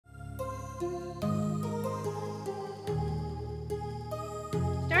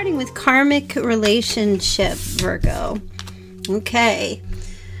Starting with karmic relationship, Virgo. Okay.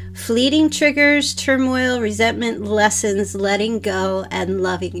 Fleeting triggers, turmoil, resentment, lessons, letting go, and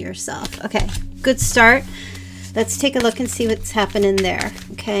loving yourself. Okay, good start. Let's take a look and see what's happening there.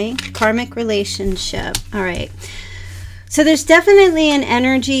 Okay, karmic relationship. All right. So there's definitely an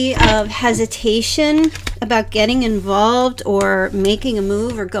energy of hesitation about getting involved or making a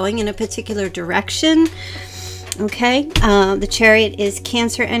move or going in a particular direction. Okay, the Chariot is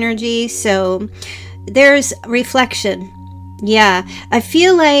Cancer energy, so there's reflection. Yeah, I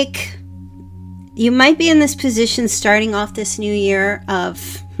feel like you might be in this position starting off this new year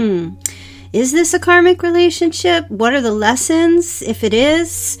of, is this a karmic relationship? What are the lessons? If it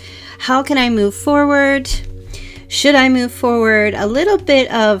is, how can I move forward? Should I move forward? A little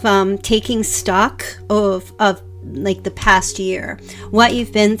bit of taking stock of like the past year, what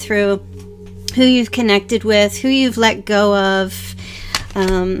you've been through, who you've connected with, who you've let go of.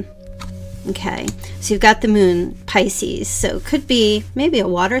 Okay, so you've got the moon, Pisces, so it could be maybe a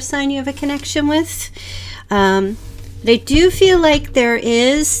water sign you have a connection with. They do feel like there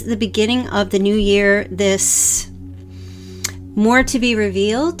is the beginning of the new year, this more to be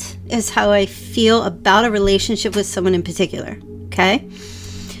revealed is how I feel about a relationship with someone in particular. Okay,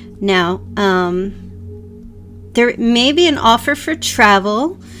 now there may be an offer for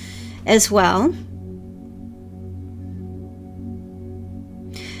travel as well.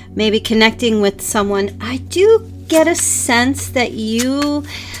 Maybe connecting with someone. I do get a sense that you,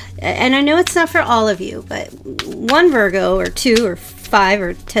 and I know it's not for all of you, but one Virgo or two or 5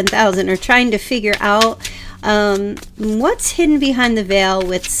 or 10,000 are trying to figure out what's hidden behind the veil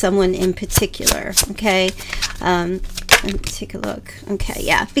with someone in particular. Okay, let me take a look. Okay,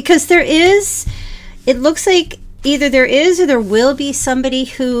 yeah, because there is, it looks like either there is or there will be somebody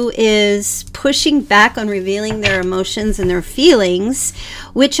who is pushing back on revealing their emotions and their feelings,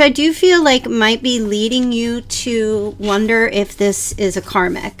 which I do feel like might be leading you to wonder if this is a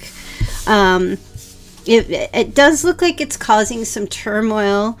karmic. It does look like it's causing some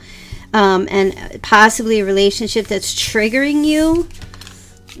turmoil and possibly a relationship that's triggering you.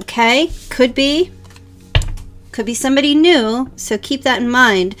 Okay, could be somebody new, so keep that in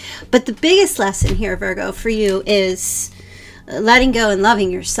mind. But the biggest lesson here, Virgo, for you is letting go and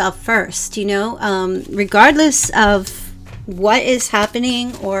loving yourself first, you know, regardless of what is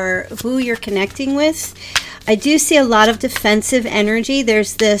happening or who you're connecting with. I do see a lot of defensive energy.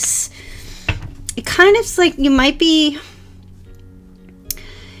 There's this, it kind of like you might be,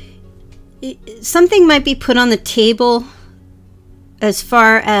 something might be put on the table as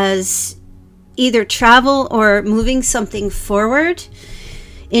far as either travel or moving something forward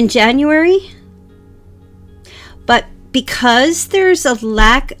in January. But because there's a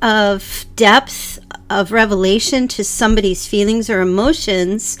lack of depth of revelation to somebody's feelings or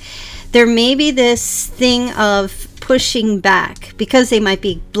emotions, there may be this thing of pushing back because they might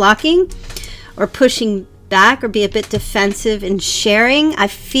be blocking or pushing back or be a bit defensive in sharing. I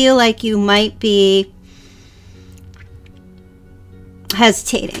feel like you might be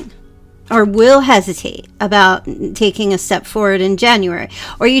hesitating or will hesitate about taking a step forward in January,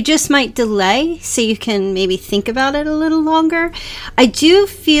 or you just might delay so you can maybe think about it a little longer. I do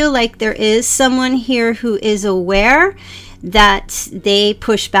feel like there is someone here who is aware that they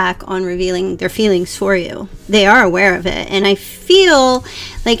push back on revealing their feelings for you. They are aware of it, and I feel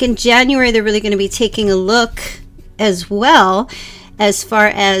like in January they're really going to be taking a look as well as far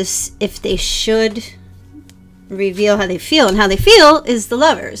as if they should reveal how they feel. And how they feel is the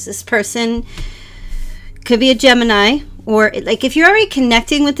Lovers. This person could be a Gemini, or like if you're already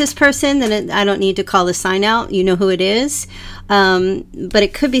connecting with this person, then I don't need to call the sign out. You know who it is. But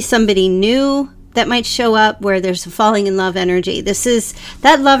it could be somebody new that might show up where there's a falling in love energy. This is,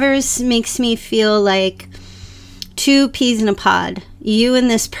 that Lovers makes me feel like 2 peas in a pod. You and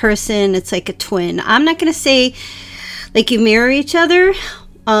this person, it's like a twin. I'm not going to say like you mirror each other.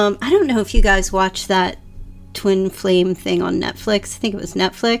 I don't know if you guys watch that twin flame thing on Netflix. I think it was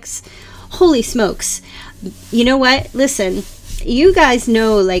Netflix. Holy smokes. You know what? Listen, you guys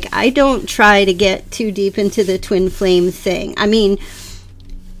know, like, I don't try to get too deep into the twin flame thing. I mean,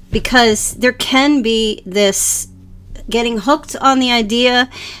 because there can be this getting hooked on the idea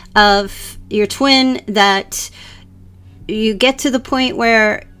of your twin, that you get to the point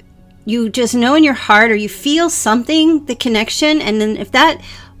where you just know in your heart, or you feel something, the connection, and then if that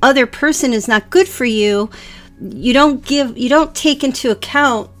other person is not good for you, you don't take into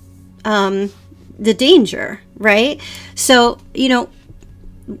account the danger, right? So, you know,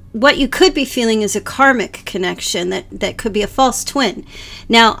 what you could be feeling is a karmic connection that could be a false twin.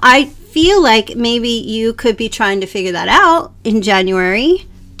 Now, I feel like maybe you could be trying to figure that out in January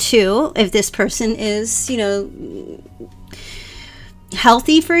too, if this person is, you know,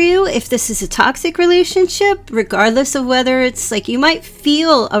 healthy for you, if this is a toxic relationship, regardless of whether it's like, you might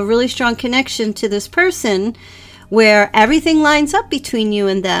feel a really strong connection to this person where everything lines up between you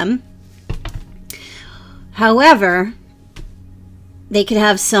and them. However, they could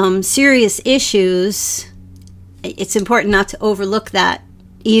have some serious issues. It's important not to overlook that,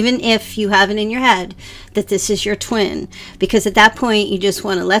 even if you have it in your head that this is your twin, because at that point you just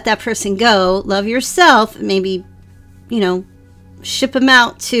want to let that person go, love yourself, maybe, you know, ship them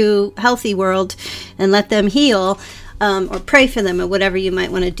out to healthy world and let them heal, or pray for them, or whatever you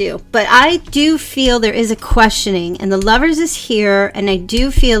might want to do. But I do feel there is a questioning, and the Lovers is here, and I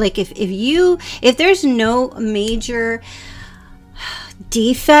do feel like if there's no major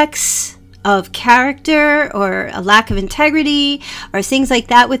defects of character or a lack of integrity or things like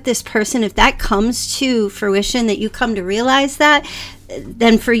that with this person, if that comes to fruition, that you come to realize that,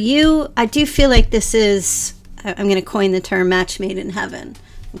 then for you, I do feel like this is, I'm going to coin the term match made in heaven.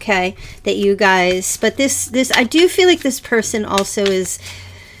 Okay, that you guys, but this I do feel like this person also is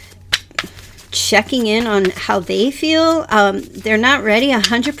checking in on how they feel. They're not ready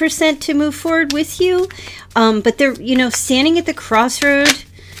 100% to move forward with you, but they're, you know, standing at the crossroad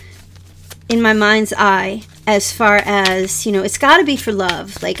in my mind's eye, as far as, you know, it's got to be for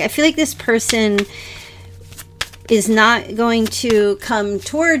love. Like, I feel like this person is not going to come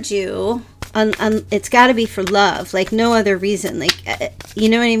towards you. It's got to be for love, like no other reason, like, you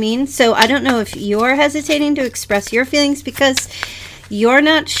know what I mean? So I don't know if you're hesitating to express your feelings because you're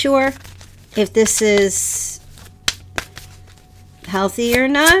not sure if this is healthy or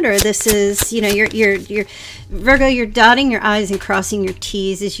not, or this is, you know, you're Virgo, you're dotting your I's and crossing your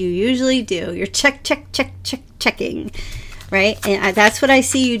T's as you usually do. You're checking, right? And that's what I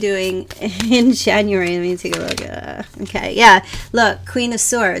see you doing in January. Let me take a look. Okay, yeah, look, Queen of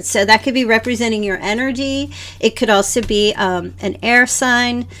Swords. So that could be representing your energy. It could also be an air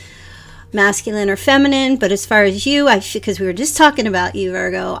sign, masculine or feminine. But as far as you, because we were just talking about you,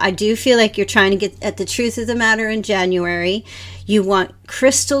 Virgo, I do feel like you're trying to get at the truth of the matter in January. You want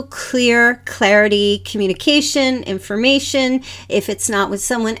crystal clear clarity, communication, information. If it's not with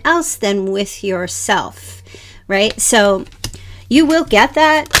someone else, then with yourself, right? So you will get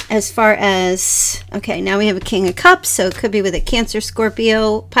that. As far as, okay, now we have a King of Cups, so it could be with a Cancer,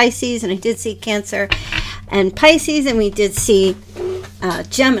 Scorpio, Pisces, and I did see Cancer and Pisces, and we did see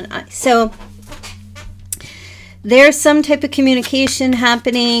Gemini. So there's some type of communication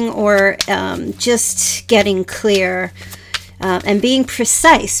happening, or just getting clear and being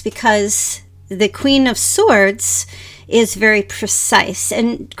precise, because the Queen of Swords is very precise,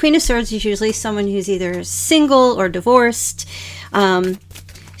 and Queen of Swords is usually someone who's either single or divorced.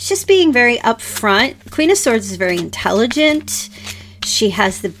 It's just being very upfront. Queen of Swords is very intelligent. She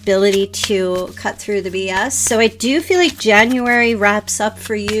has the ability to cut through the BS. So I do feel like January wraps up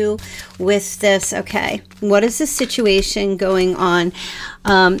for you with this. Okay, what is the situation going on?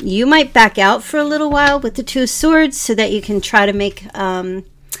 You might back out for a little while with the Two of Swords so that you can try to make, to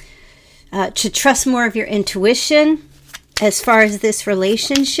trust more of your intuition as far as this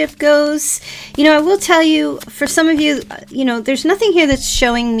relationship goes. You know, I will tell you, for some of you, you know, there's nothing here that's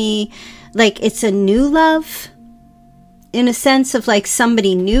showing me like it's a new love, in a sense of like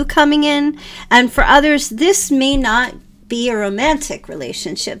somebody new coming in. And for others, this may not be a romantic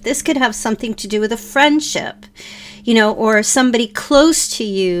relationship. This could have something to do with a friendship, you know, or somebody close to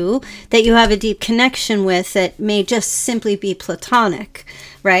you that you have a deep connection with that may just simply be platonic,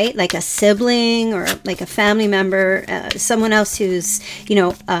 right? Like a sibling or like a family member, someone else who's, you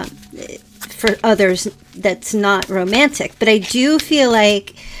know, for others that's not romantic. But I do feel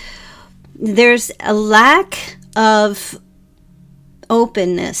like there's a lack of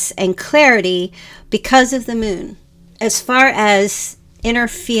openness and clarity because of the moon, as far as inner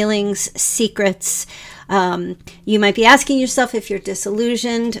feelings, secrets. You might be asking yourself if you're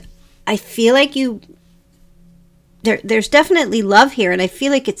disillusioned. I feel like there's definitely love here, and I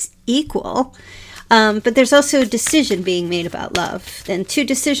feel like it's equal. But there's also a decision being made about love, and two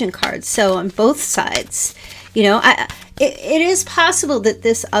decision cards. So on both sides, you know, it is possible that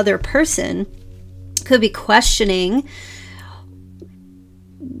this other person could be questioning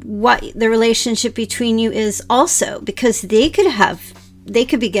what the relationship between you is also, because they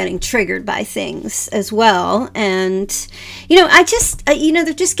could be getting triggered by things as well. And, you know,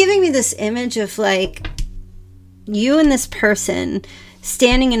 they're just giving me this image of like you and this person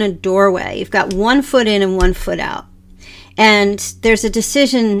standing in a doorway. You've got one foot in and one foot out. And there's a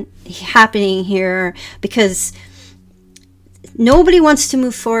decision happening here, because nobody wants to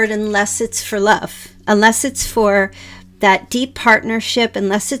move forward unless it's for love, unless it's for that deep partnership,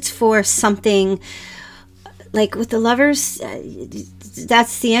 unless it's for something like with the Lovers.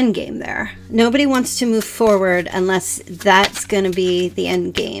 That's the end game there. Nobody wants to move forward unless that's going to be the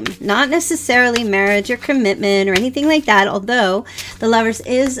end game. Not necessarily marriage or commitment or anything like that, although the Lovers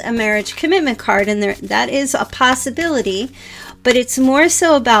is a marriage commitment card, and that is a possibility. But it's more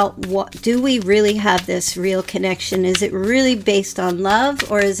so about, what do we really have this real connection? Is it really based on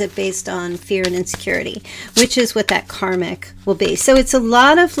love, or is it based on fear and insecurity? Which is what that karmic will be. So it's a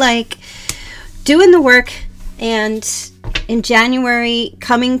lot of like doing the work, and in January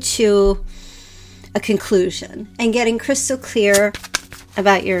coming to a conclusion and getting crystal clear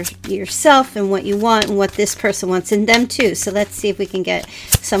about yourself and what you want and what this person wants in them too. So let's see if we can get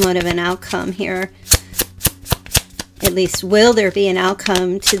somewhat of an outcome here. At least, will there be an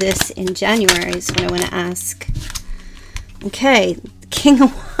outcome to this in January is what I want to ask. Okay, King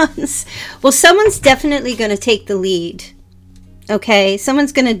of Wands. Well, someone's definitely going to take the lead. Okay,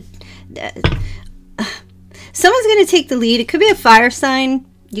 someone's going to take the lead. It could be a fire sign.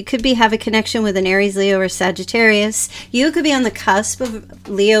 You could have a connection with an Aries, Leo, or Sagittarius. You could be on the cusp of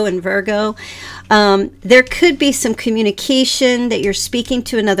Leo and Virgo. There could be some communication that you're speaking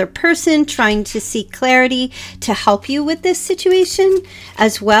to another person, trying to seek clarity to help you with this situation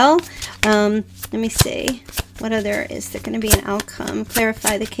as well. Let me see. What other is there going to be an outcome?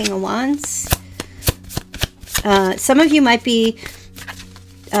 Clarify the King of Wands. Some of you might be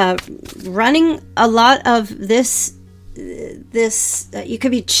running a lot of this. You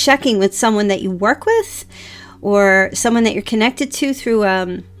could be checking with someone that you work with, or someone that you're connected to through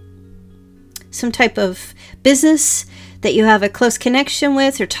some type of business that you have a close connection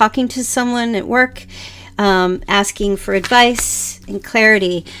with, or talking to someone at work, asking for advice and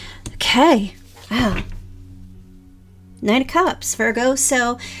clarity. Okay, wow. Knight of Cups, Virgo.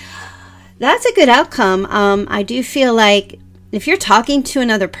 So that's a good outcome. I do feel like if you're talking to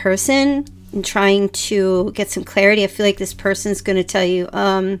another person and trying to get some clarity, I feel like this person's going to tell you,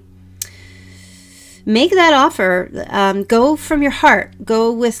 make that offer. Go from your heart.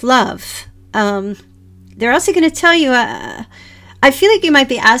 Go with love. They're also going to tell you, I feel like you might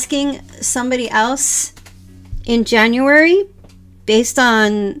be asking somebody else in January, based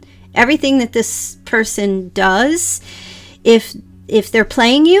on everything that this person does, if they're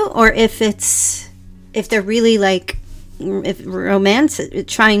playing you, or if they're really like, if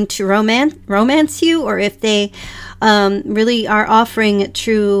trying to romance you, or if they really are offering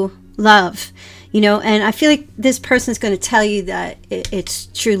true love, you know. And I feel like this person's going to tell you that it's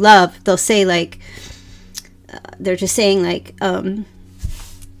true love. They'll say like, they're just saying like,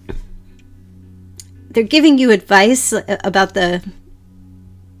 they're giving you advice about the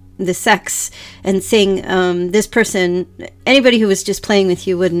sex, and saying this person, anybody who was just playing with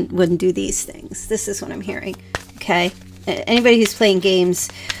you wouldn't do these things. This is what I'm hearing. Okay. Anybody who's playing games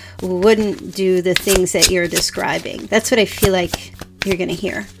wouldn't do the things that you're describing. That's what I feel like you're going to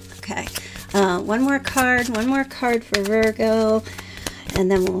hear. Okay. One more card for Virgo,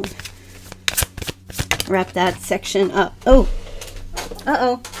 and then we'll wrap that section up. Oh,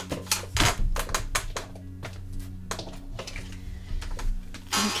 uh-oh.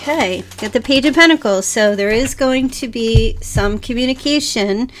 Okay, got the Page of Pentacles. So there is going to be some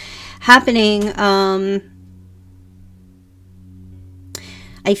communication happening.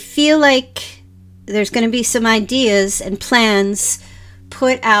 I feel like there's going to be some ideas and plans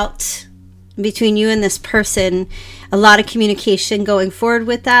put out between you and this person. A lot of communication going forward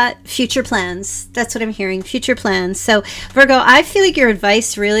with that. Future plans. That's what I'm hearing. Future plans. So Virgo, I feel like your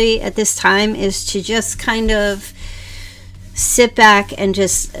advice really at this time is to just kind of sit back and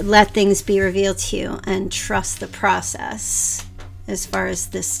just let things be revealed to you, and trust the process as far as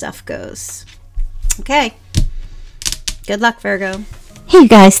this stuff goes. Okay. Good luck, Virgo. Hey you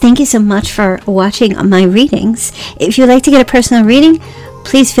guys, thank you so much for watching my readings. If you'd like to get a personal reading,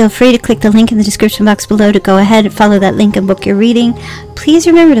 please feel free to click the link in the description box below to go ahead and follow that link and book your reading. Please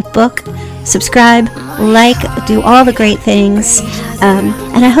remember to book, subscribe, like, do all the great things.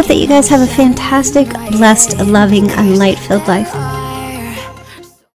 And I hope that you guys have a fantastic, blessed, loving, and light-filled life.